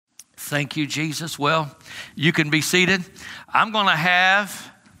Thank you, Jesus. Well, you can be seated. I'm going to have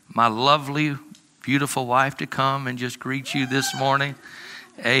my lovely, beautiful wife to come and just greet you this morning.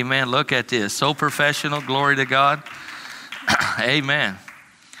 Amen. Look at this. So professional. Glory to God. Amen.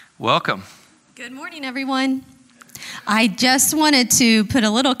 Welcome. Good morning, everyone. I just wanted to put a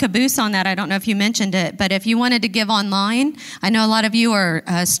little caboose on that. I don't know if you mentioned it, but if you wanted to give online, I know a lot of you are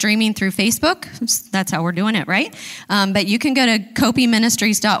streaming through Facebook. That's how we're doing it, right? But you can go to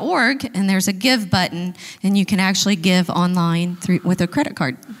copiministries.org, and there's a give button, and you can actually give online with a credit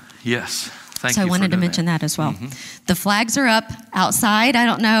card. Yes. Thank so you I wanted to mention that as well. The flags are up outside. I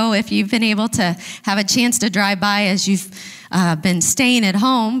don't know if you've been able to have a chance to drive by as you've been staying at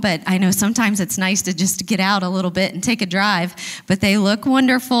home, but I know sometimes it's nice to just get out a little bit and take a drive. But they look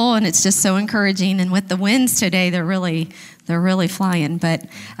wonderful, and it's just so encouraging. And with the winds today, they're really flying. But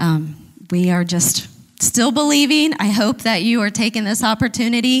we are just still believing. I hope that you are taking this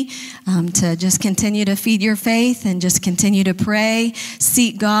opportunity to just continue to feed your faith and just continue to pray,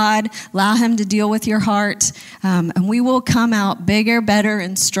 seek God, allow Him to deal with your heart, and we will come out bigger, better,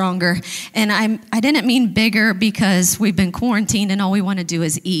 and stronger. And I didn't mean bigger because we've been quarantined and all we want to do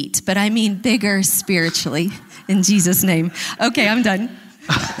is eat, but I mean bigger spiritually, in Jesus' name. Okay, I'm done.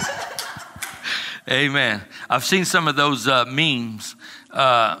 Amen. I've seen some of those memes,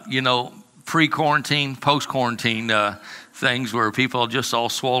 pre-quarantine, post-quarantine things where people are just all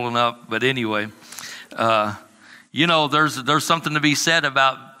swollen up. But anyway, there's something to be said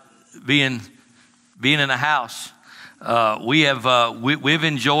about being in a house. We've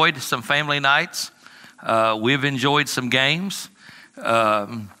enjoyed some family nights. We've enjoyed some games.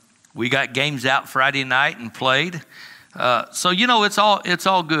 We got games out Friday night and played. So it's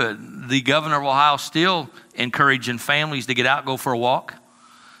all good. The governor of Ohio still encouraging families to get out, go for a walk.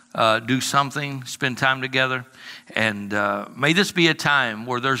 Do something, spend time together, and may this be a time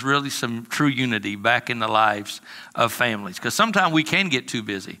where there's really some true unity back in the lives of families, because sometimes we can get too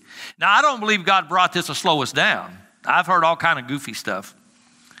busy. Now, I don't believe God brought this to slow us down. I've heard all kind of goofy stuff.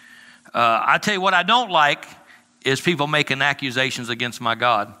 I tell you what I don't like is people making accusations against my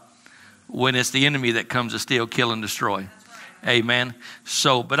God when it's the enemy that comes to steal, kill, and destroy. Amen.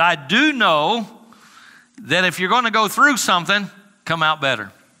 So, but I do know that if you're going to go through something, come out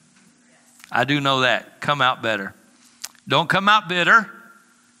better. I do know that. Come out better. Don't come out bitter.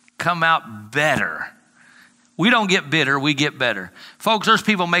 Come out better. We don't get bitter. We get better. Folks, there's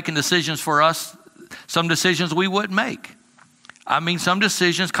people making decisions for us, some decisions we wouldn't make. I mean, some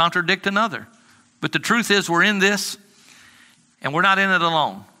decisions contradict another. But the truth is we're in this, and we're not in it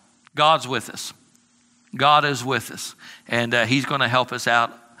alone. God's with us. God is with us. And He's going to help us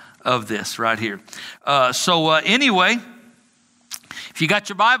out of this right here. Anyway, if you got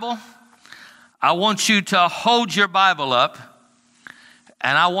your Bible, I want you to hold your Bible up,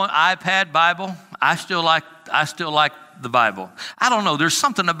 and I want iPad Bible. I still like the Bible. I don't know. There's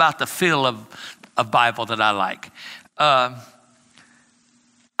something about the feel of Bible that I like. I've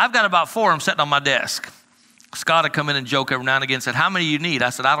got about 4 of them sitting on my desk. Scott would come in and joke every now and again and said, "How many you need?" I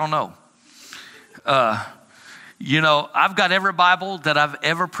said, "I don't know." I've got every Bible that I've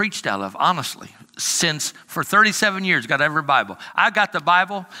ever preached out of, honestly. For 37 years, got every Bible. I got the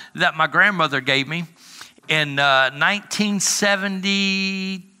Bible that my grandmother gave me in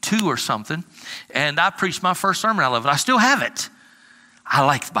 1972 or something, and I preached my first sermon out of it. I still have it. I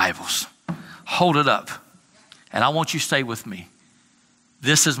like Bibles. Hold it up, and I want you to stay with me.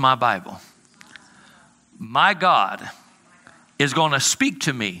 This is my Bible. My God is going to speak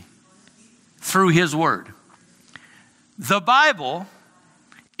to me through His Word. The Bible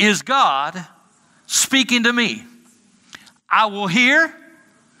is God speaking to me. I will hear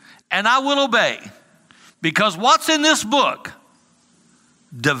and I will obey, because what's in this book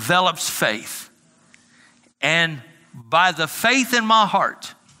develops faith. And by the faith in my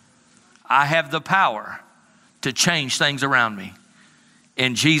heart, I have the power to change things around me.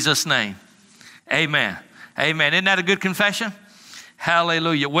 In Jesus' name, amen. Amen. Isn't that a good confession?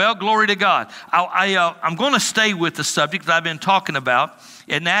 Hallelujah. Well, glory to God. I'm going to stay with the subject that I've been talking about,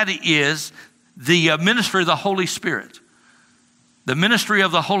 and that is the ministry of the Holy Spirit, the ministry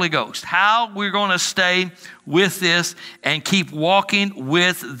of the Holy Ghost. How we're going to stay with this and keep walking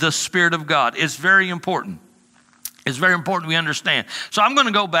with the Spirit of God. It's very important. It's very important we understand. So I'm going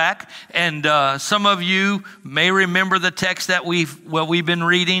to go back, and some of you may remember the text that we've been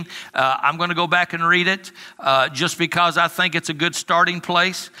reading. I'm going to go back and read it just because I think it's a good starting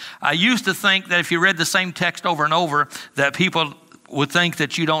place. I used to think that if you read the same text over and over, that people would think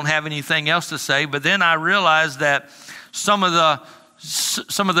that you don't have anything else to say. But then I realized that some of the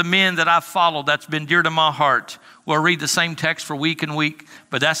men that I've followed that's been dear to my heart will read the same text for week and week,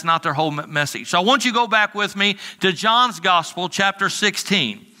 but that's not their whole message. So I want you to go back with me to John's Gospel, chapter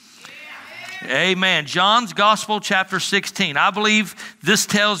 16. Amen. John's Gospel, chapter 16. I believe this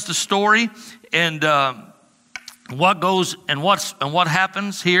tells the story and what goes and what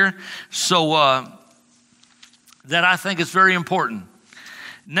happens here. So that I think is very important.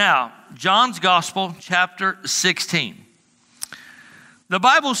 Now, John's Gospel, chapter 16. The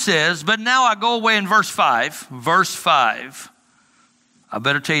Bible says, but now I go away in verse 5. Verse 5. I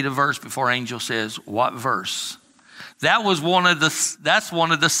better tell you the verse before Angel says, what verse? That's one of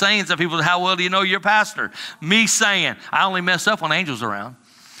the sayings that people say, how well do you know your pastor? Me saying, I only mess up when Angel's around.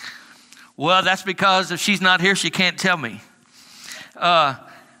 Well, that's because if she's not here, she can't tell me.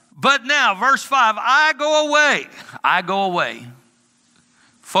 But now, verse 5, I go away. I go away.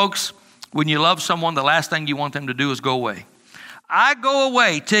 Folks, when you love someone, the last thing you want them to do is go away. I go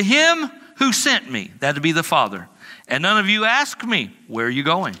away to him who sent me. That would be the Father. And none of you ask me, where are you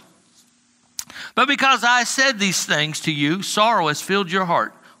going? But because I said these things to you, sorrow has filled your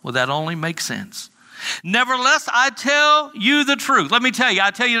heart. Well, that only makes sense. Nevertheless, I tell you the truth. Let me tell you,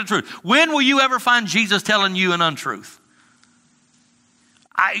 I tell you the truth. When will you ever find Jesus telling you an untruth?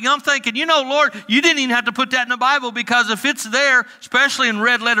 I'm thinking, Lord, you didn't even have to put that in the Bible, because if it's there, especially in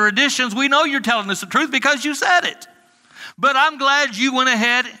red letter editions, we know you're telling us the truth because you said it. But I'm glad you went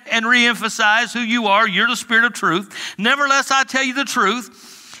ahead and reemphasized who you are. You're the Spirit of truth. Nevertheless, I tell you the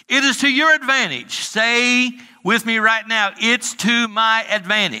truth. It is to your advantage. Say with me right now, it's to my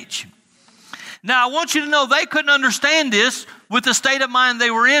advantage. Now, I want you to know they couldn't understand this with the state of mind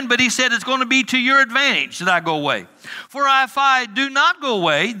they were in, but he said it's going to be to your advantage that I go away. For if I do not go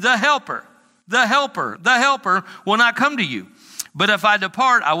away, the helper will not come to you. But if I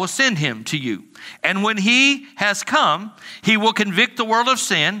depart, I will send him to you. And when he has come, he will convict the world of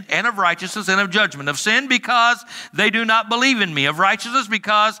sin and of righteousness and of judgment. Of sin, because they do not believe in me. Of righteousness,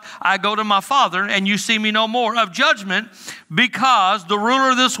 because I go to my Father and you see me no more. Of judgment, because the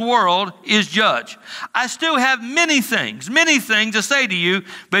ruler of this world is judge. I still have many things to say to you,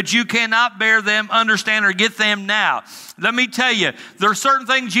 but you cannot bear them, understand, or get them now. Let me tell you, there are certain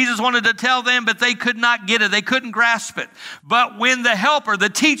things Jesus wanted to tell them, but they could not get it. They couldn't grasp it. But when the helper, the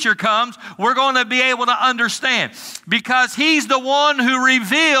teacher comes, we're going to be able to understand, because he's the one who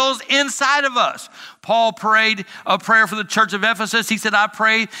reveals inside of us. Paul prayed a prayer for the church of Ephesus. He said, I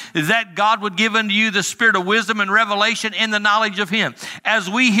pray that God would give unto you the spirit of wisdom and revelation in the knowledge of him. As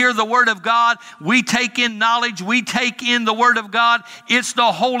we hear the word of God, we take in knowledge. We take in the word of God. It's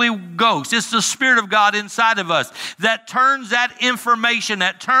the Holy Ghost. It's the Spirit of God inside of us that turns that information,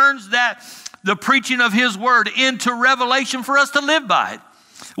 that turns the preaching of his word into revelation for us to live by.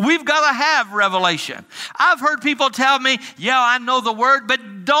 We've got to have revelation. I've heard people tell me, yeah, I know the word,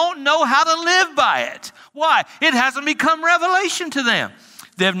 but don't know how to live by it. Why? It hasn't become revelation to them.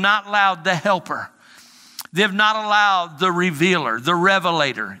 They've not allowed the helper. They've not allowed the revealer, the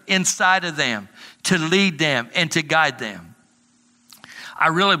revelator inside of them to lead them and to guide them. I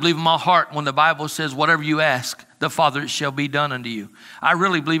really believe in my heart when the Bible says, whatever you ask, the Father, it shall be done unto you. I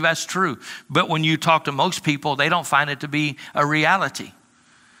really believe that's true. But when you talk to most people, they don't find it to be a reality.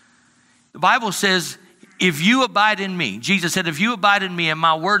 The Bible says, if you abide in me, Jesus said, if you abide in me and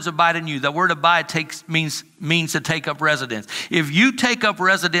my words abide in you, the word abide means to take up residence. If you take up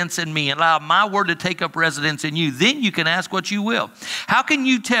residence in me and allow my word to take up residence in you, then you can ask what you will. How can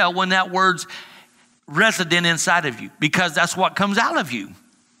you tell when that word's resident inside of you? Because that's what comes out of you.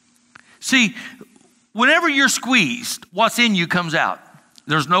 See, whenever you're squeezed, what's in you comes out.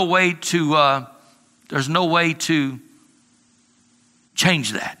 There's no way to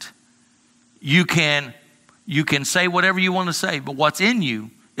change that. You can say whatever you want to say, but what's in you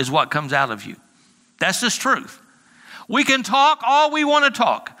is what comes out of you. That's just truth. We can talk all we want to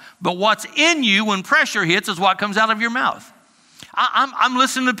talk, but what's in you when pressure hits is what comes out of your mouth. I'm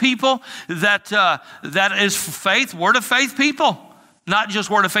listening to people that is faith, word of faith people. Not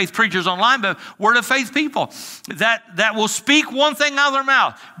just word of faith preachers online, but word of faith people that will speak one thing out of their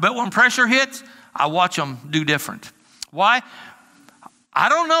mouth. But when pressure hits, I watch them do different. Why? I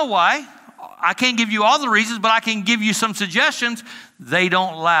don't know why. I can't give you all the reasons, but I can give you some suggestions. They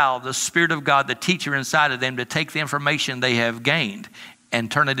don't allow the Spirit of God, the teacher inside of them, to take the information they have gained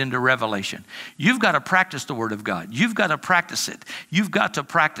and turn it into revelation. You've got to practice the Word of God. You've got to practice it. You've got to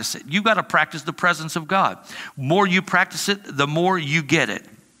practice it. You've got to practice the presence of God. The more you practice it, the more you get it.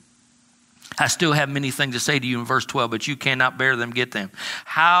 I still have many things to say to you in verse 12, but you cannot bear them, get them.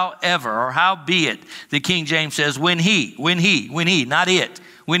 However, or howbeit, the King James says, when he, not it,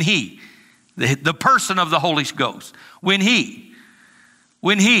 when he, the person of the Holy Ghost, when he,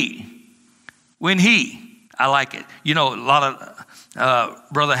 I like it. You know, a lot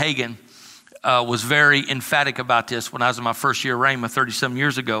of, Brother Hagin was very emphatic about this when I was in my first year of Rhema 30-some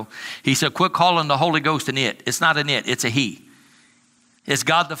years ago. He said, quit calling the Holy Ghost an it. It's not an it, it's a he. It's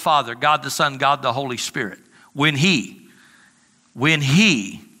God the Father, God the Son, God the Holy Spirit. When he,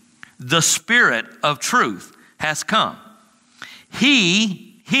 the Spirit of truth has come,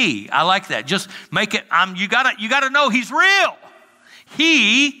 he, I like that. Just make it, you gotta know he's real.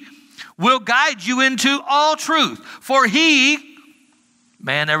 He will guide you into all truth. For he,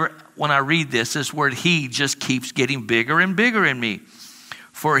 man, when I read this word he just keeps getting bigger and bigger in me.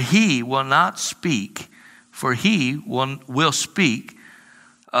 For he will not speak, for he will speak.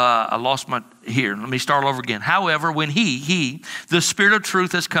 I lost my, here, let me start over again. However, when he, the Spirit of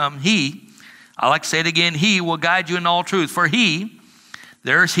truth has come, I like to say it again, he will guide you in all truth. For he,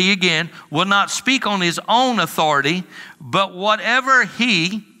 there's he again, will not speak on his own authority, but whatever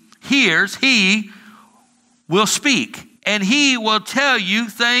he hears, he will speak. And he will tell you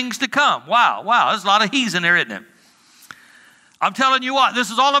things to come. Wow, there's a lot of he's in there, isn't it? I'm telling you what,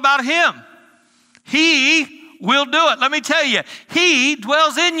 this is all about him. He will do it. Let me tell you, he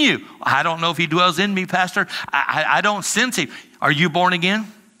dwells in you. I don't know if he dwells in me, Pastor. I don't sense him. Are you born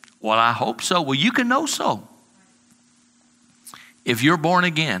again? Well, I hope so. Well, you can know so. If you're born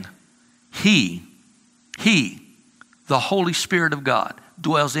again, he, the Holy Spirit of God,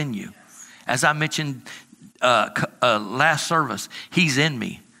 dwells in you. As I mentioned last service, he's in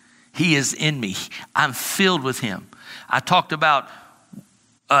me. He is in me. I'm filled with him. I talked about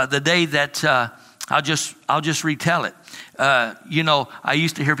the day that I'll just retell it. You know, I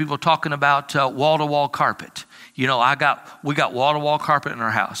used to hear people talking about wall-to-wall carpet. You know, we got wall-to-wall carpet in our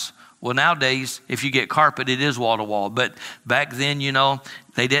house. Well, nowadays, if you get carpet, it is wall-to-wall. But back then, you know,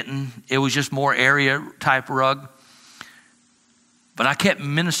 they didn't. It was just more area type rug. But I kept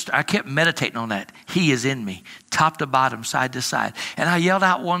meditating on that. He is in me, top to bottom, side to side. And I yelled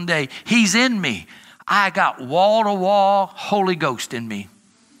out one day, he's in me. I got wall-to-wall Holy Ghost in me.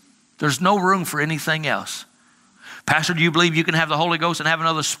 There's no room for anything else. Pastor, do you believe you can have the Holy Ghost and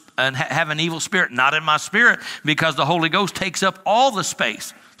have an evil spirit? Not in my spirit, because the Holy Ghost takes up all the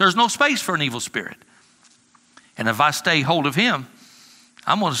space. There's no space for an evil spirit. And if I stay hold of him,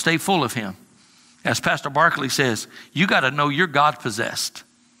 I'm going to stay full of him. As Pastor Barkley says, you got to know you're God-possessed.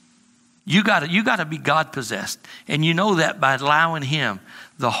 You got to be God-possessed. And you know that by allowing him,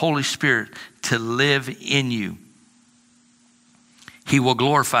 the Holy Spirit, to live in you. He will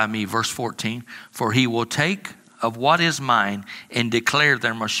glorify me, verse 14, for he will take of what is mine and declare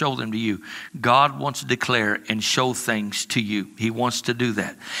them or show them to you. God wants to declare and show things to you. He wants to do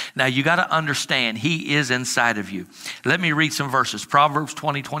that. Now you got to understand he is inside of you. Let me read some verses. Proverbs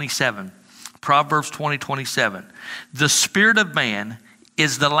 20:27. Proverbs 20:27. The spirit of man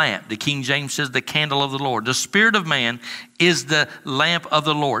is the lamp. The King James says the candle of the Lord. The spirit of man is the lamp of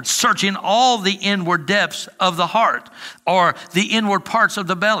the Lord, searching all the inward depths of the heart, or the inward parts of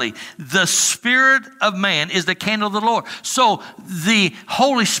the belly. The spirit of man is the candle of the Lord. So the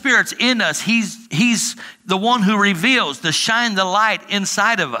Holy Spirit's in us. He's the one who reveals, to shine the light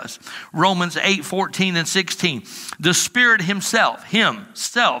inside of us. Romans 8:14 and 16. The Spirit himself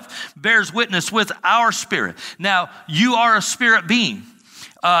bears witness with our spirit. Now, you are a spirit being.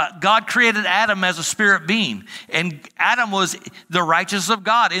 God created Adam as a spirit being, and Adam was the righteousness of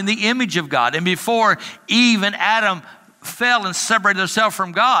God, in the image of God. And before Eve and Adam fell and separated themselves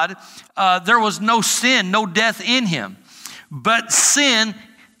from God, there was no sin, no death in him. But sin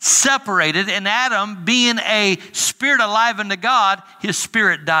separated, and Adam, being a spirit alive unto God, his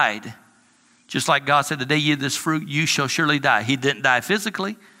spirit died. Just like God said, the day you eat this fruit, you shall surely die. He didn't die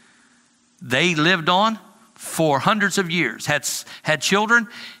physically. They lived on for hundreds of years, had children,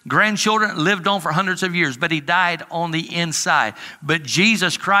 grandchildren, lived on for hundreds of years, but he died on the inside. But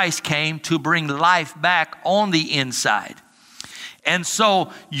Jesus Christ came to bring life back on the inside. And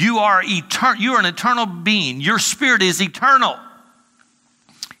so you are eternal. You are an eternal being. Your spirit is eternal.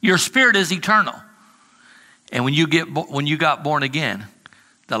 Your spirit is eternal. And when you got born again,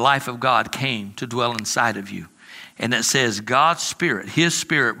 the life of God came to dwell inside of you. And it says God's Spirit, his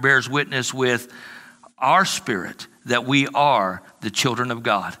Spirit, bears witness with our spirit that we are the children of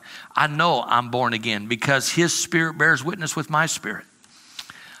God. I know I'm born again because his Spirit bears witness with my spirit.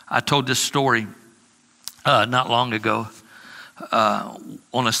 I told this story not long ago.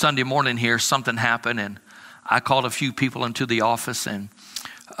 On a Sunday morning here, something happened, and I called a few people into the office, and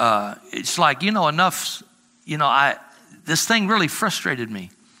it's like, this thing really frustrated me.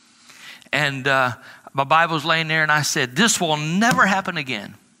 And my Bible's laying there, and I said, this will never happen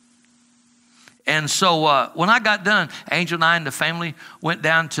again. And so when I got done, Angel and I and the family went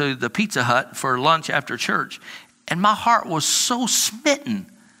down to the Pizza Hut for lunch after church. And my heart was so smitten.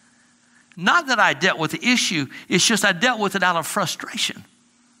 Not that I dealt with the issue. It's just I dealt with it out of frustration.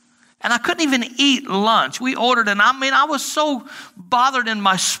 And I couldn't even eat lunch. We ordered, and I was so bothered in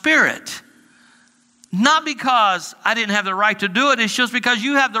my spirit. Not because I didn't have the right to do it. It's just because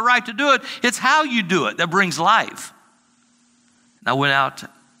you have the right to do it. It's how you do it that brings life. And I went out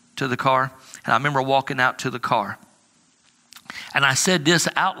to the car, and I remember walking out to the car. And I said this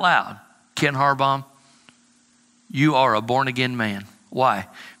out loud, Ken Harbaum, you are a born-again man. Why?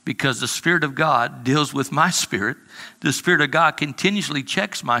 Because the Spirit of God deals with my spirit. The Spirit of God continuously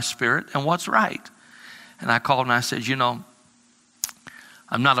checks my spirit and what's right. And I called and I said, I'm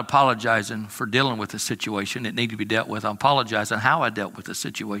not apologizing for dealing with the situation. It needed to be dealt with. I'm apologizing how I dealt with the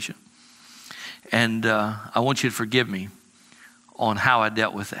situation. And I want you to forgive me on how I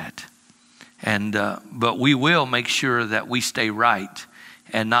dealt with that. And but we will make sure that we stay right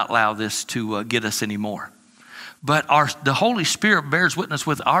and not allow this to get us anymore. But the Holy Spirit bears witness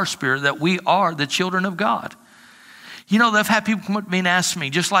with our spirit that we are the children of God. They've had people come up to me and ask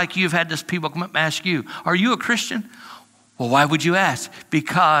me, just like you've had this people come up and ask you, are you a Christian? Well, why would you ask?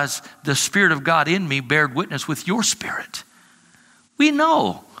 Because the Spirit of God in me bared witness with your spirit. We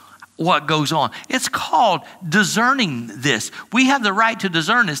know what goes on. It's called discerning this. We have the right to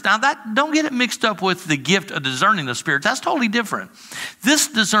discern this. Now, don't get it mixed up with the gift of discerning the Spirit. That's totally different. This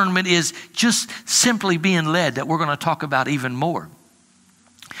discernment is just simply being led, that we're going to talk about even more.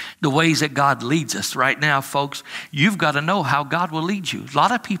 The ways that God leads us. Right now, folks, you've got to know how God will lead you. A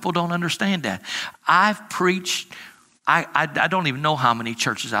lot of people don't understand that. I've preached, I don't even know how many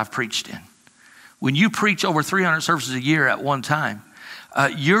churches I've preached in. When you preach over 300 services a year at one time,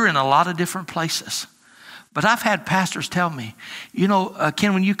 you're in a lot of different places. But I've had pastors tell me,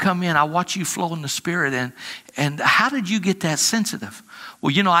 Ken, when you come in, I watch you flow in the Spirit. And how did you get that sensitive?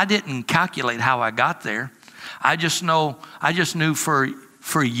 Well, I didn't calculate how I got there. I just knew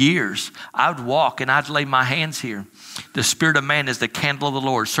for years, I would walk and I'd lay my hands here. The spirit of man is the candle of the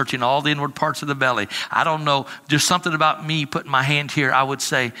Lord, searching all the inward parts of the belly. I don't know. There's something about me putting my hand here. I would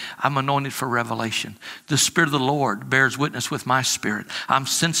say I'm anointed for revelation. The Spirit of the Lord bears witness with my spirit. I'm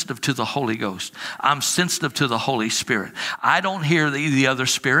sensitive to the Holy Ghost. I'm sensitive to the Holy Spirit. I don't hear the other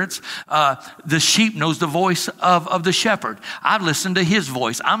spirits. The sheep knows the voice of the shepherd. I listen to his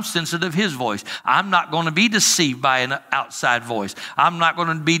voice. I'm sensitive to his voice. I'm not going to be deceived by an outside voice. I'm not going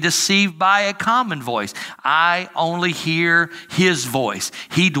to be deceived by a common voice. I only hear his voice.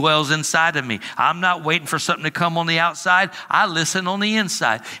 He dwells inside of me. I'm not waiting for something to come on the outside. I listen on the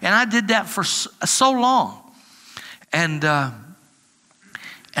inside. And I did that for so long. And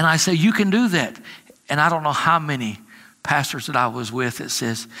I say, you can do that. And I don't know how many pastors that I was with that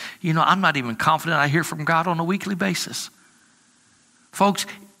says, I'm not even confident I hear from God on a weekly basis. Folks,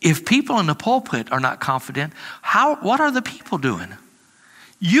 if people in the pulpit are not confident, what are the people doing?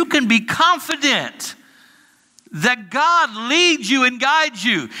 You can be confident that God leads you and guides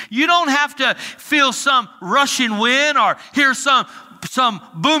you. You don't have to feel some rushing wind or hear some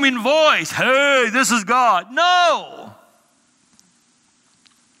booming voice. Hey, this is God. No,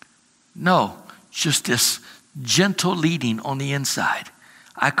 just this gentle leading on the inside.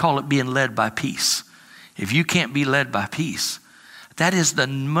 I call it being led by peace. If you can't be led by peace, that is the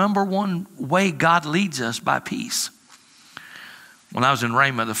number one way God leads us, by peace. When I was in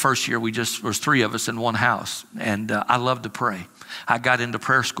Rhema the first year, was three of us in one house, and I loved to pray. I got into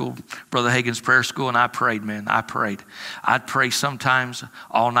prayer school, Brother Hagin's prayer school, and I prayed, man. I prayed. I'd pray sometimes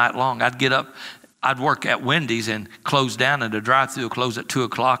all night long. I'd get up. I'd work at Wendy's and close down, and the drive-thru would close at 2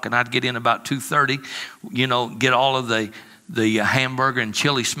 o'clock, and I'd get in about 2:30, get all of the hamburger and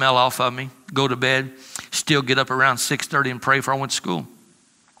chili smell off of me, go to bed, still get up around 6:30 and pray before I went to school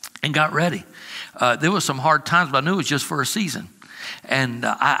and got ready. There was some hard times, but I knew it was just for a season. And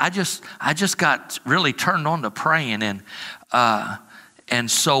I just got really turned on to praying.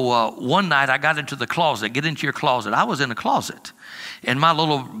 And so one night I got into the closet. Get into your closet. I was in a closet in my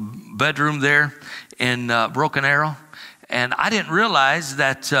little bedroom there in Broken Arrow. And I didn't realize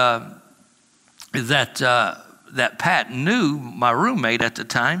that Pat knew my roommate at the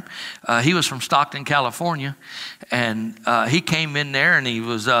time. He was from Stockton, California. And he came in there and he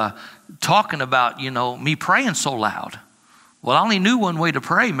was talking about, me praying so loud. Well, I only knew one way to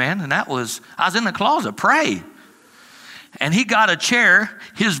pray, man, and that was, I was in the closet, pray. And he got a chair.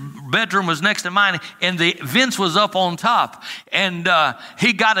 His bedroom was next to mine, and the vent was up on top. And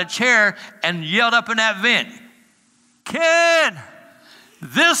he got a chair and yelled up in that vent, Ken,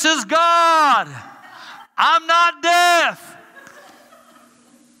 this is God. I'm not deaf.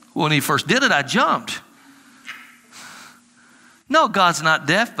 When he first did it, I jumped. No, God's not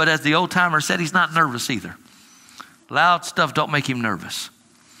deaf, but as the old timer said, he's not nervous either. Loud stuff don't make him nervous.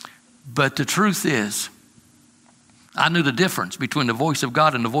 But the truth is, I knew the difference between the voice of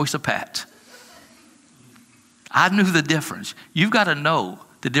God and the voice of Pat. I knew the difference. You've got to know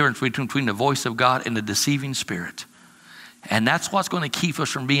the difference between the voice of God and the deceiving spirit. And that's what's going to keep us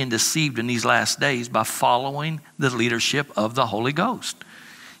from being deceived in these last days, by following the leadership of the Holy Ghost.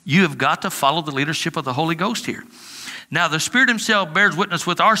 You have got to follow the leadership of the Holy Ghost here. Now, the Spirit himself bears witness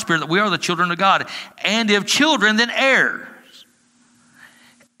with our spirit that we are the children of God. And if children, then heirs.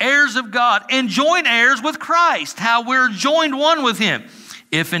 Heirs of God, and joint heirs with Christ. How we're joined one with him.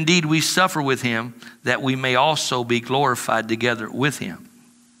 If indeed we suffer with him, that we may also be glorified together with him.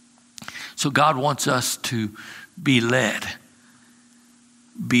 So God wants us to be led,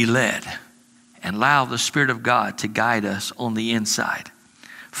 and allow the Spirit of God to guide us on the inside.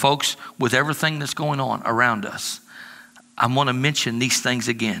 Folks, with everything that's going on around us, I want to mention these things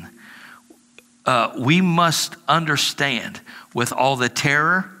again. We must understand, with all the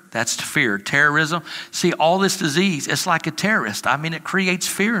terror, that's fear, terrorism. See, all this disease, it's like a terrorist. I mean, it creates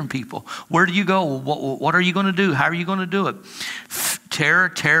fear in people. Where do you go? What are you going to do? How are you going to do it?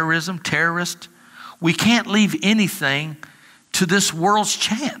 Terrorism, terrorist. We can't leave anything to this world's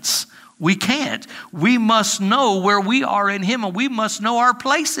chance. We can't. We must know where we are in him, and we must know our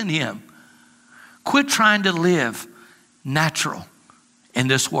place in him. Quit trying to live natural in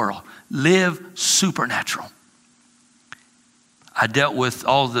this world. Live supernatural. I dealt with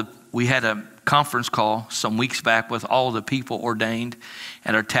we had a conference call some weeks back with all the people ordained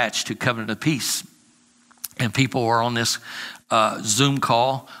and attached to Covenant of Peace. And people were on this Zoom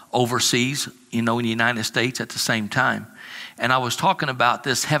call overseas, in the United States at the same time. And I was talking about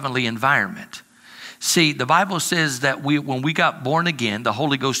this heavenly environment. See, the Bible says that when we got born again, the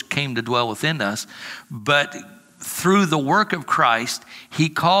Holy Ghost came to dwell within us. But through the work of Christ, he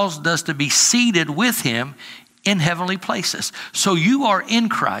caused us to be seated with him in heavenly places. So you are in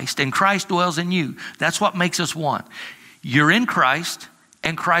Christ, and Christ dwells in you. That's what makes us one. You're in Christ,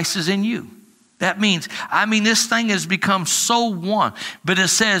 and Christ is in you. That means, this thing has become so one. But it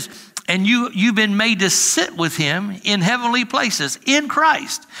says, and you've been made to sit with him in heavenly places in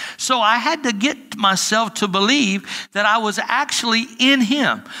Christ. So I had to get myself to believe that I was actually in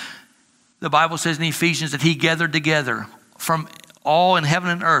him. The Bible says in Ephesians that he gathered together from all in heaven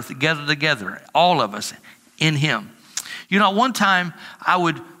and earth, gathered together, all of us in him. One time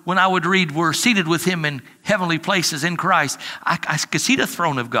when I would read, we're seated with him in heavenly places in Christ, I could see the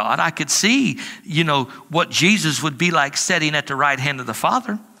throne of God. I could see, what Jesus would be like sitting at the right hand of the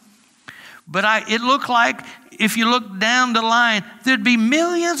Father. But it looked like, if you look down the line, there'd be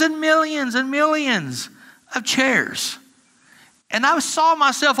millions and millions and millions of chairs. And I saw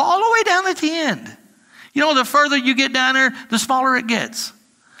myself all the way down at the end. The further you get down there, the smaller it gets.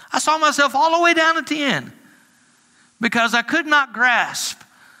 I saw myself all the way down at the end, because I could not grasp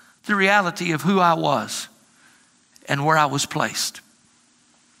the reality of who I was and where I was placed.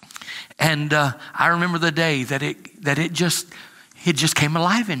 And I remember the day that it just came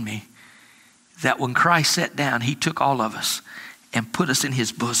alive in me. That when Christ sat down, he took all of us and put us in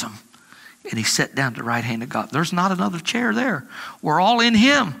his bosom. And he sat down at the right hand of God. There's not another chair there. We're all in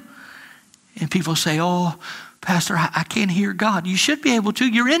him. And people say, oh, Pastor, I can't hear God. You should be able to.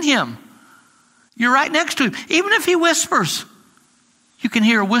 You're in him. You're right next to him. Even if he whispers, you can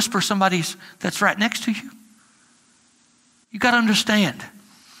hear a whisper somebody that's right next to you. You got to understand,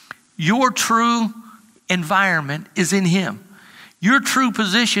 your true environment is in him. Your true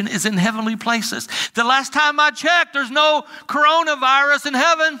position is in heavenly places. The last time I checked, there's no coronavirus in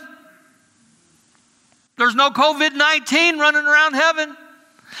heaven. There's no COVID-19 running around heaven.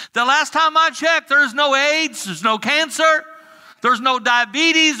 The last time I checked, there's no AIDS, there's no cancer, there's no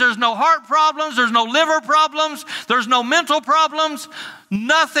diabetes, there's no heart problems, there's no liver problems, there's no mental problems,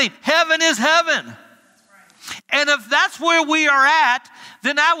 nothing. Heaven is heaven. And if that's where we are at,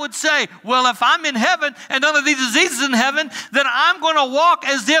 then I would say, well, if I'm in heaven and none of these diseases in heaven, then I'm going to walk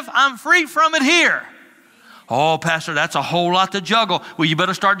as if I'm free from it here. Oh, Pastor, that's a whole lot to juggle. Well, you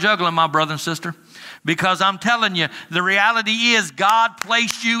better start juggling, my brother and sister. Because I'm telling you, the reality is God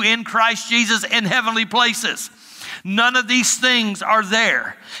placed you in Christ Jesus in heavenly places. None of these things are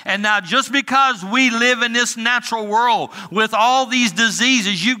there. And now just because we live in this natural world with all these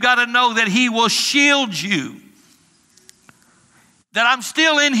diseases, you've got to know that he will shield you. That I'm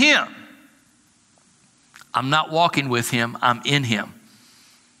still in him. I'm not walking with him, I'm in him.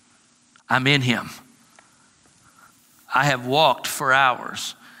 I'm in him. I have walked for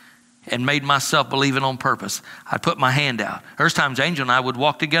hours and made myself believing on purpose. I'd put my hand out. There's times Angel and I would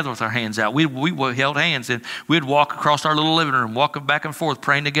walk together with our hands out. We held hands and we'd walk across our little living room, walking back and forth,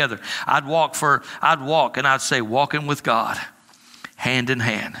 praying together. I'd walk and I'd say, walking with God, hand in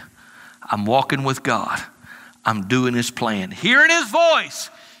hand. I'm walking with God. I'm doing His plan, hearing His voice,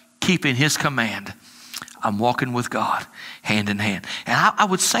 keeping His command. I'm walking with God, hand in hand. And I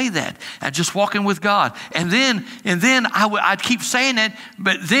would say that, and just walking with God. And then I'd keep saying it,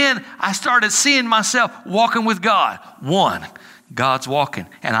 but then I started seeing myself walking with God. One, God's walking,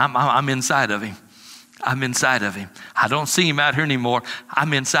 and I'm inside of Him. I'm inside of Him. I don't see Him out here anymore.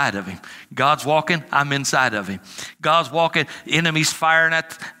 I'm inside of Him. God's walking, I'm inside of Him. God's walking, enemies firing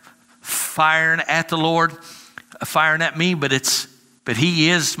at the Lord, firing at me, but He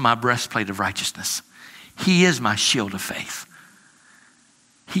is my breastplate of righteousness. He is my shield of faith.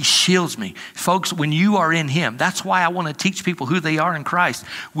 He shields me. Folks, when you are in Him, that's why I want to teach people who they are in Christ.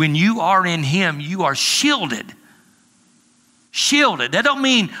 When you are in Him, you are shielded. Shielded. That don't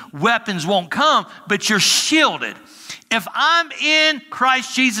mean weapons won't come, but you're shielded. If I'm in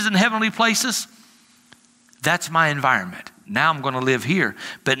Christ Jesus in heavenly places, that's my environment. Now I'm going to live here.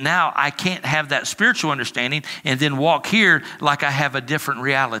 But now I can't have that spiritual understanding and then walk here like I have a different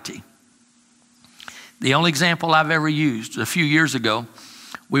reality. The only example I've ever used, a few years ago,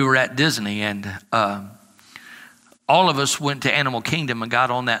 we were at Disney, and all of us went to Animal Kingdom and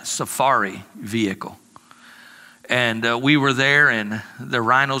got on that safari vehicle. And we were there, and the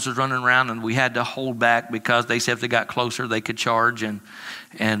rhinos were running around, and we had to hold back because they said if they got closer, they could charge, and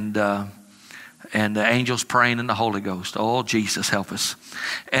the angels praying in the Holy Ghost. Oh, Jesus, help us.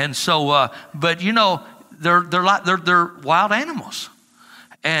 And so, but you know, they're wild animals,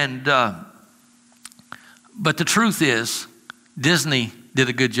 and but the truth is, Disney did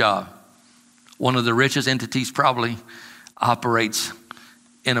a good job. One of the richest entities probably operates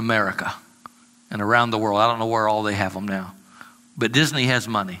in America and around the world. I don't know where all they have them now. But Disney has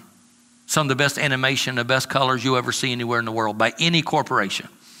money. Some of the best animation, the best colors you ever see anywhere in the world by any corporation.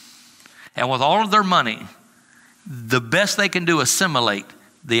 And with all of their money, the best they can do is assimilate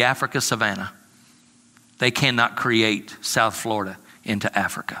the Africa savanna. They cannot create South Florida into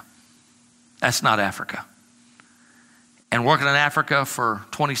Africa. That's not Africa. And working in Africa for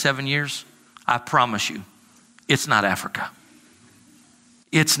 27 years, I promise you, it's not Africa.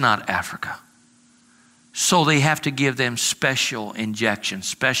 It's not Africa. So they have to give them special injections,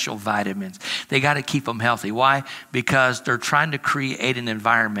 special vitamins. They got to keep them healthy. Why? Because they're trying to create an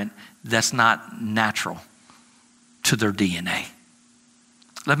environment that's not natural to their DNA.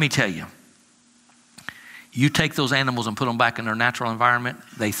 Let me tell you, you take those animals and put them back in their natural environment,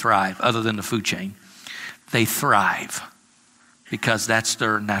 they thrive, other than the food chain. They thrive because that's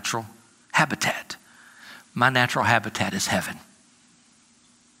their natural habitat. My natural habitat is heaven.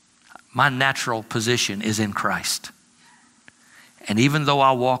 My natural position is in Christ. And even though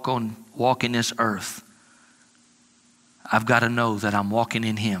I walk in this earth, I've got to know that I'm walking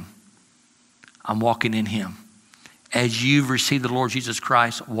in Him. I'm walking in Him. As you've received the Lord Jesus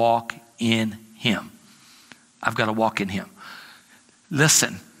Christ, walk in Him. I've got to walk in Him.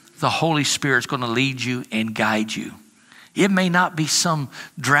 Listen, the Holy Spirit's going to lead you and guide you. It may not be some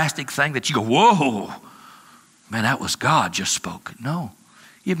drastic thing that you go, whoa, man, that was God just spoke. No,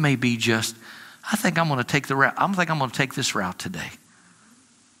 it may be just, I think I'm going to take this route today.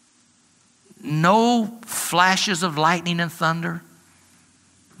 No flashes of lightning and thunder.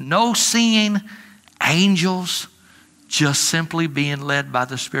 No seeing angels. Just simply being led by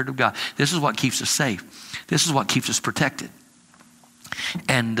the Spirit of God. This is what keeps us safe. This is what keeps us protected.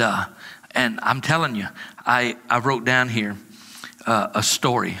 And I'm telling you, I wrote down here a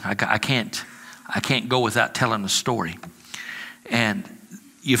story. I can't go without telling a story. And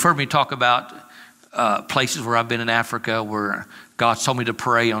you've heard me talk about places where I've been in Africa where God told me to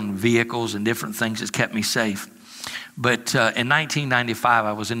pray on vehicles and different things that's kept me safe. But in 1995,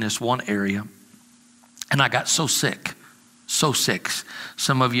 I was in this one area, and I got so sick. So sick.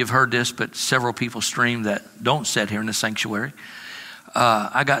 Some of you have heard this, but several people stream that don't sit here in the sanctuary.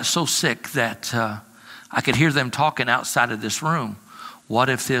 I got so sick that I could hear them talking outside of this room. What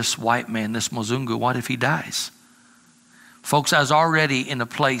if this white man, this Mzungu, what if he dies? Folks, I was already in a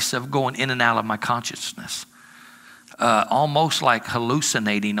place of going in and out of my consciousness, almost like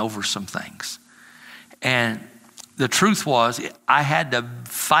hallucinating over some things. And the truth was, I had to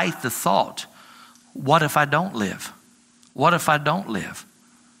fight the thought, what if I don't live? What if I don't live?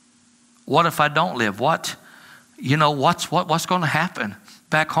 What if I don't live? What's going to happen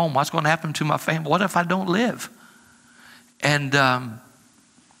back home? What's going to happen to my family? What if I don't live? And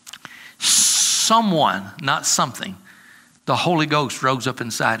someone, not something, the Holy Ghost rose up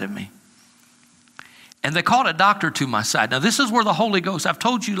inside of me. And they called a doctor to my side. Now, this is where the Holy Ghost, I've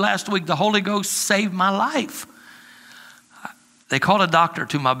told you last week, the Holy Ghost saved my life. They called a doctor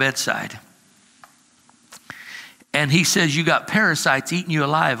to my bedside. And he says, you got parasites eating you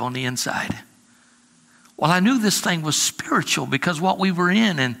alive on the inside. Well, I knew this thing was spiritual because what we were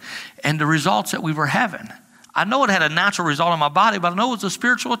in and the results that we were having. I know it had a natural result on my body, but I know it was a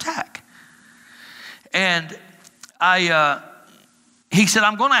spiritual attack. And he said,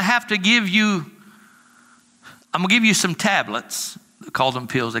 I'm going to give you some tablets. They call them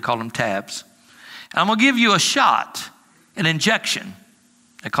pills, they call them tabs. And I'm going to give you a shot, an injection.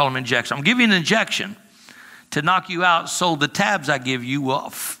 They call them injections. I'm going to give you an injection to knock you out so the tabs I give you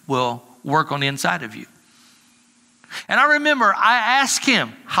will work on the inside of you. And I remember I asked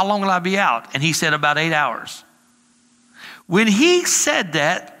him, how long will I be out? And he said, about 8 hours. When he said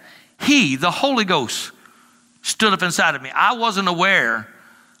that, the Holy Ghost, stood up inside of me. I wasn't aware.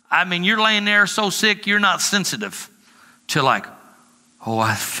 I mean, you're laying there so sick, you're not sensitive to like, oh,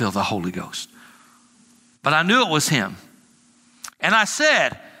 I feel the Holy Ghost. But I knew it was him. And I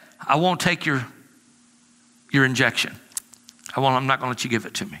said, I won't take your injection. I'm not going to let you give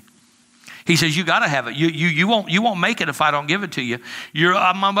it to me. He says, you got to have it. You won't make it if I don't give it to you.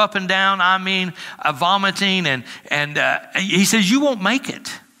 I'm up and down. I mean, vomiting. And he says, you won't make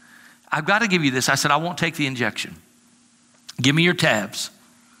it. I've got to give you this. I said, I won't take the injection. Give me your tabs.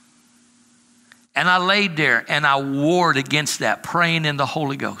 And I laid there and I warred against that, praying in the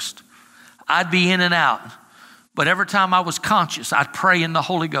Holy Ghost. I'd be in and out. But every time I was conscious, I'd pray in the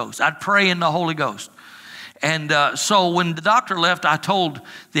Holy Ghost. I'd pray in the Holy Ghost. And so when the doctor left, I told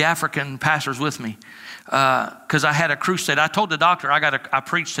the African pastors with me, because I had a crusade. I told the doctor, I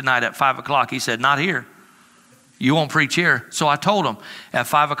preach tonight at 5 o'clock. He said, not here. You won't preach here. So I told him, at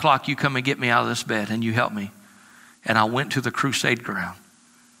 5 o'clock, you come and get me out of this bed and you help me. And I went to the crusade ground.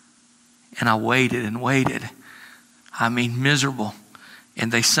 And I waited and waited. I mean, miserable.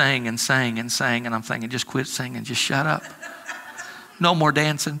 And they sang and sang and sang. And I'm thinking, just quit singing. Just shut up. No more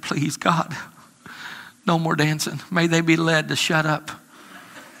dancing, please, God. No more dancing. May they be led to shut up.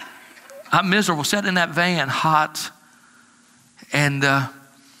 I'm miserable, sitting in that van, hot. And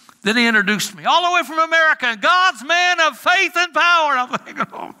then he introduced me, all the way from America, God's man of faith and power. And I'm thinking,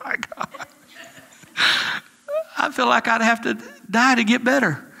 oh my God. I feel like I'd have to die to get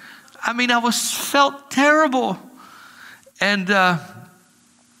better. I mean, felt terrible. And as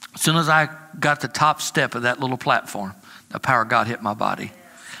soon as I got the top step of that little platform, the power of God hit my body.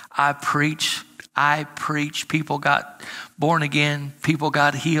 I preached. People got born again. People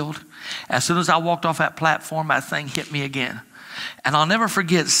got healed. As soon as I walked off that platform, that thing hit me again. And I'll never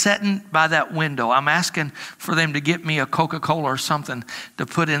forget sitting by that window. I'm asking for them to get me a Coca-Cola or something to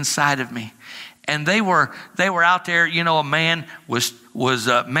put inside of me. And they were out there, you know, a man was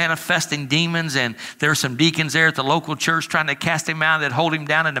manifesting demons, and there were some deacons there at the local church trying to cast him out. They'd hold him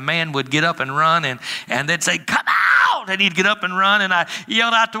down, and the man would get up and run, and they'd say, come out! And he'd get up and run, and I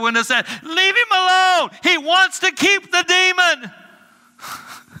yelled out the window and said, leave him alone! He wants to keep the demon!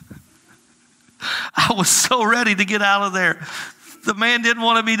 I was so ready to get out of there. The man didn't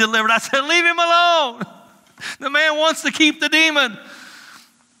want to be delivered. I said, leave him alone! The man wants to keep the demon.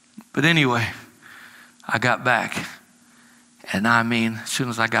 But anyway, I got back. And I mean, as soon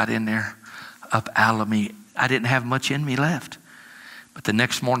as I got in there, up out of me, I didn't have much in me left. But the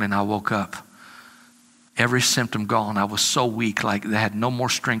next morning I woke up. Every symptom gone. I was so weak, like they had no more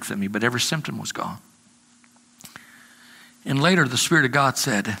strength in me, but every symptom was gone. And later the Spirit of God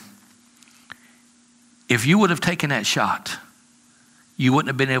said, if you would have taken that shot, you wouldn't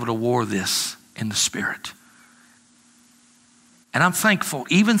have been able to war this in the Spirit. And I'm thankful,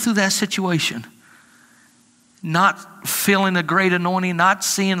 even through that situation, not feeling a great anointing, not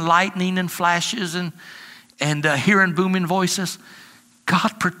seeing lightning and flashes and hearing booming voices,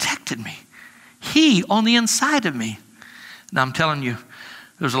 God protected me. He on the inside of me. Now I'm telling you,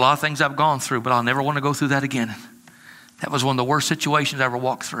 there's a lot of things I've gone through, but I'll never want to go through that again. That was one of the worst situations I ever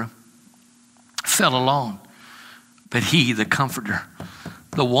walked through. Felt alone. But He, the Comforter,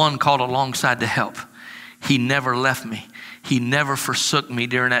 the one called alongside to help, He never left me. He never forsook me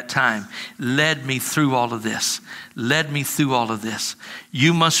during that time. Led me through all of this. Led me through all of this.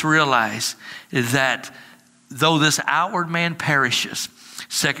 You must realize that though this outward man perishes,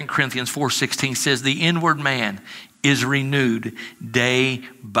 2 Corinthians 4:16 says the inward man is renewed day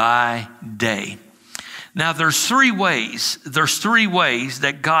by day. Now there's three ways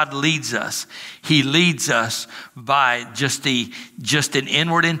that God leads us. He leads us by just an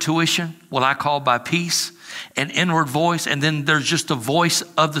inward intuition, what I call by peace, an inward voice, and then there's just the voice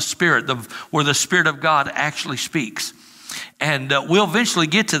of the Spirit, where the Spirit of God actually speaks. And we'll eventually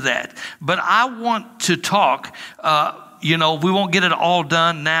get to that. But I want to talk, we won't get it all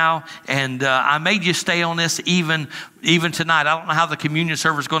done now. And I made you stay on this even tonight. I don't know how the communion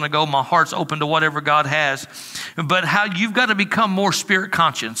service is going to go. My heart's open to whatever God has. But how you've got to become more spirit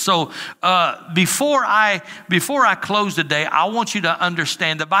conscious. So before I close today, I want you to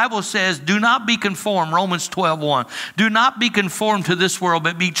understand the Bible says, do not be conformed, Romans 12:1. Do not be conformed to this world,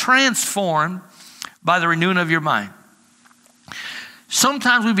 but be transformed by the renewing of your mind.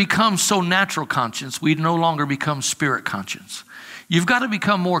 Sometimes we become so natural conscious, we no longer become spirit conscious. You've got to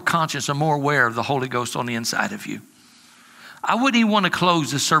become more conscious and more aware of the Holy Ghost on the inside of you. I wouldn't even want to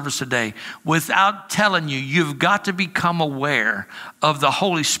close this service today without telling you, you've got to become aware of the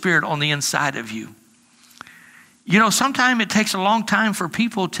Holy Spirit on the inside of you. Sometimes it takes a long time for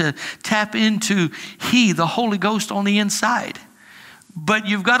people to tap into the Holy Ghost on the inside. But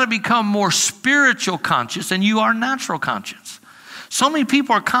you've got to become more spiritual conscious than you are natural conscious. So many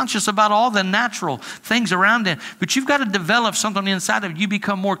people are conscious about all the natural things around them, but you've got to develop something on the inside of you. You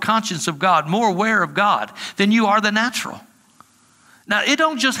become more conscious of God, more aware of God than you are the natural. Now, it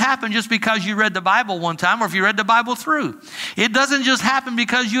don't just happen just because you read the Bible one time or if you read the Bible through. It doesn't just happen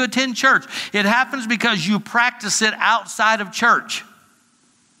because you attend church. It happens because you practice it outside of church.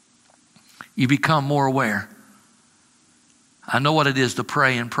 You become more aware. I know what it is to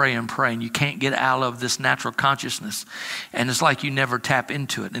pray and pray and pray, and you can't get out of this natural consciousness. And it's like you never tap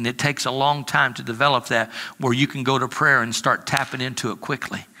into it. And it takes a long time to develop that where you can go to prayer and start tapping into it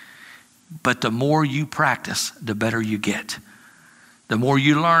quickly. But the more you practice, the better you get. The more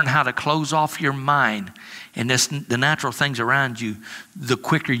you learn how to close off your mind and the natural things around you, the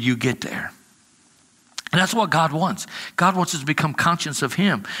quicker you get there. And that's what God wants. God wants us to become conscious of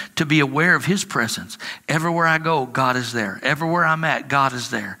Him, to be aware of His presence. Everywhere I go, God is there. Everywhere I'm at, God is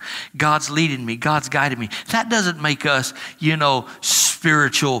there. God's leading me. God's guiding me. That doesn't make us,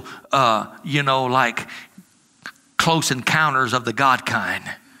 spiritual, like close encounters of the God kind.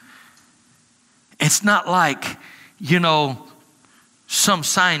 It's not like, some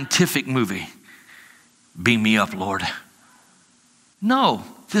scientific movie. Beam me up, Lord. No.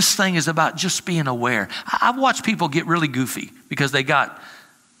 This thing is about just being aware. I've watched people get really goofy because they got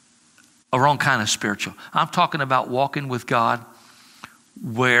a wrong kind of spiritual. I'm talking about walking with God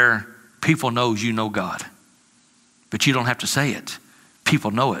where people knows you know God. But you don't have to say it.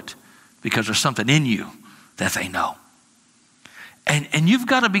 People know it because there's something in you that they know. And you've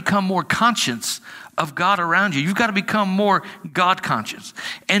got to become more conscious of God around you. You've got to become more God conscious.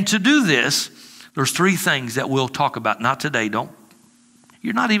 And to do this, there's 3 things that we'll talk about. Not today,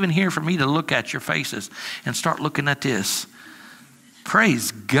 You're not even here for me to look at your faces and start looking at this.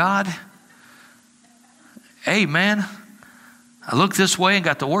 Praise God. Amen. I look this way and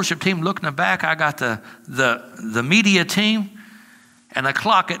got the worship team looking in the back. I got the media team. And the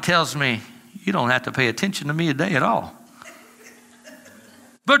clock, it tells me, you don't have to pay attention to me today at all.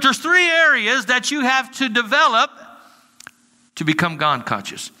 But there's 3 areas that you have to develop to become God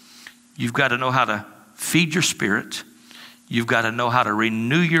conscious. You've got to know how to feed your spirit. You've got to know how to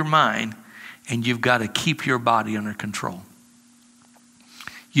renew your mind, and you've got to keep your body under control.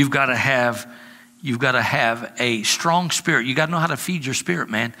 You've got to have a strong spirit. You got to know how to feed your spirit,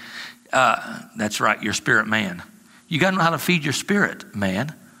 man. That's right, your spirit man. You got to know how to feed your spirit,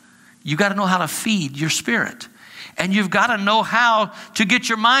 man. You got to know how to feed your spirit. And you've got to know how to get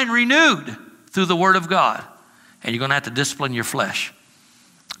your mind renewed through the Word of God. And you're going to have to discipline your flesh.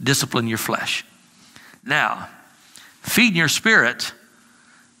 Discipline your flesh. Now, feeding your spirit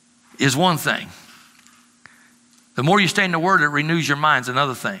is one thing. The more you stay in the Word, it renews your mind is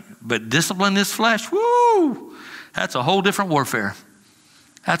another thing. But discipline this flesh, woo, that's a whole different warfare.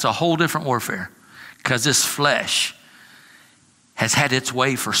 That's a whole different warfare. Because this flesh has had its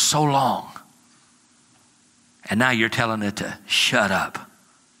way for so long. And now you're telling it to shut up.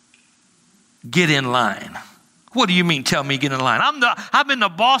 Get in line. What do you mean, tell me get in line? I've been the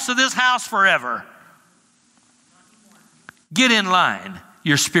boss of this house forever. Get in line.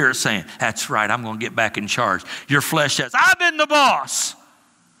 Your spirit saying, that's right, I'm going to get back in charge. Your flesh says, I've been the boss.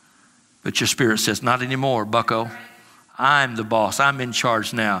 But your spirit says, not anymore, bucko. I'm the boss. I'm in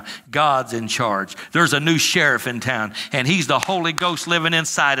charge now. God's in charge. There's a new sheriff in town, and he's the Holy Ghost living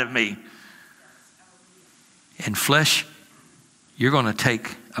inside of me. And flesh, you're going to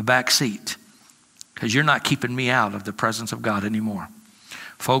take a back seat because you're not keeping me out of the presence of God anymore.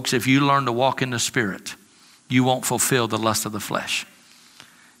 Folks, if you learn to walk in the Spirit, you won't fulfill the lust of the flesh.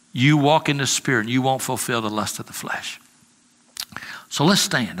 You walk in the Spirit, you won't fulfill the lust of the flesh. So let's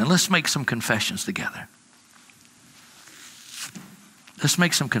stand and let's make some confessions together. Let's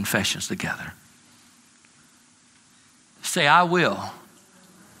make some confessions together. Say, I will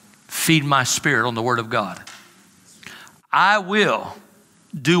feed my spirit on the Word of God. I will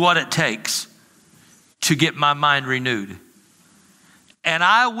do what it takes to get my mind renewed. And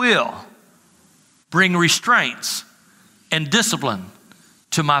I will bring restraints and discipline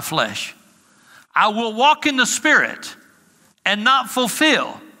to my flesh. I will walk in the Spirit and not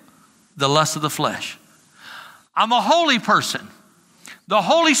fulfill the lust of the flesh. I'm a holy person. The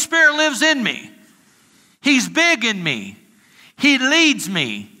Holy Spirit lives in me. He's big in me. He leads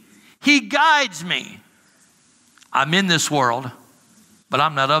me. He guides me. I'm in this world, but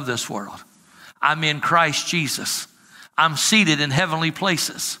I'm not of this world. I'm in Christ Jesus. I'm seated in heavenly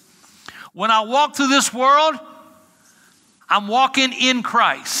places. When I walk through this world, I'm walking in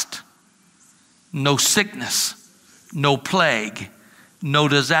Christ. No sickness, no plague, no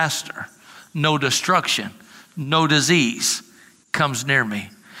disaster, no destruction, no disease comes near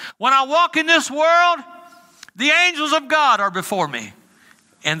me. When I walk in this world, the angels of God are before me,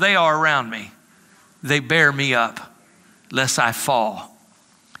 and they are around me. They bear me up, lest I fall.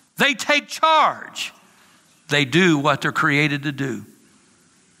 They take charge. They do what they're created to do.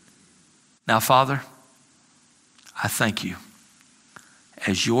 Now, Father, I thank you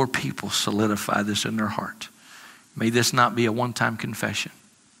as your people solidify this in their heart. May this not be a one-time confession.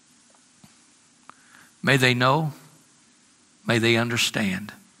 May they know, may they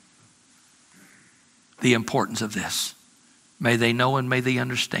understand the importance of this. May they know and may they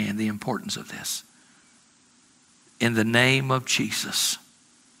understand the importance of this. In the name of Jesus,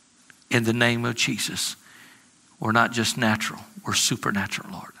 in the name of Jesus, we're not just natural, we're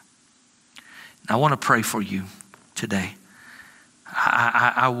supernatural, Lord. And I want to pray for you today.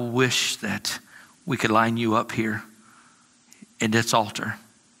 I wish that we could line you up here in this altar.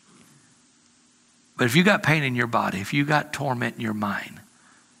 But if you got pain in your body, if you got torment in your mind,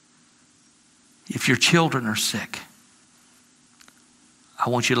 if your children are sick, I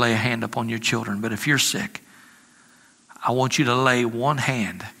want you to lay a hand upon your children. But if you're sick, I want you to lay one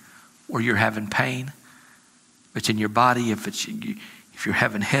hand where you're having pain. If it's in your body, if you're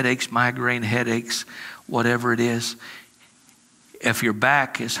having headaches, migraine headaches, whatever it is. If your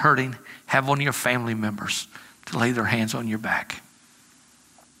back is hurting, have one of your family members to lay their hands on your back.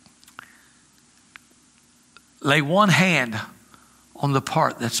 Lay one hand on the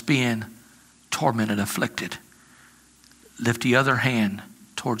part that's being tormented, afflicted. Lift the other hand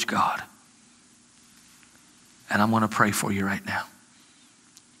towards God. And I'm going to pray for you right now.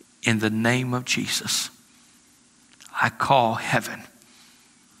 In the name of Jesus, I call heaven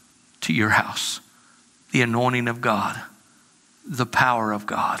to your house. The anointing of God, the power of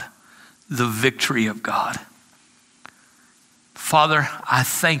God, the victory of God. Father, I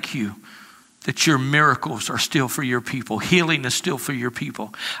thank you that your miracles are still for your people. Healing is still for your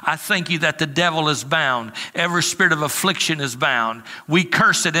people. I thank you that the devil is bound. Every spirit of affliction is bound. We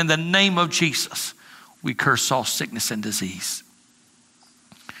curse it in the name of Jesus. We curse all sickness and disease.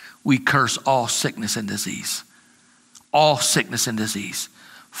 We curse all sickness and disease. All sickness and disease.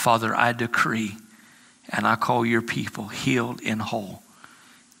 Father, I decree and I call your people healed and whole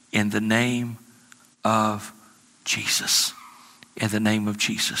in the name of Jesus. In the name of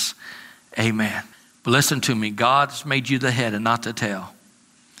Jesus. Amen. But listen to me. God's made you the head and not the tail.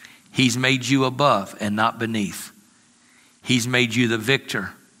 He's made you above and not beneath. He's made you the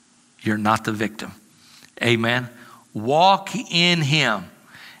victor. You're not the victim. Amen. Walk in him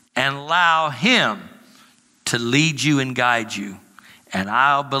and allow him to lead you and guide you. And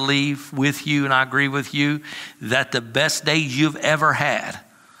I'll believe with you, and I agree with you, that the best days you've ever had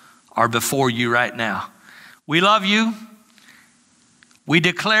are before you right now. We love you. We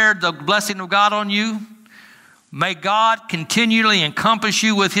declared the blessing of God on you. May God continually encompass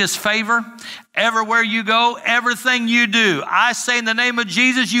you with his favor. Everywhere you go, everything you do. I say in the name of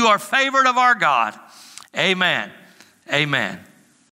Jesus, you are favored of our God. Amen. Amen.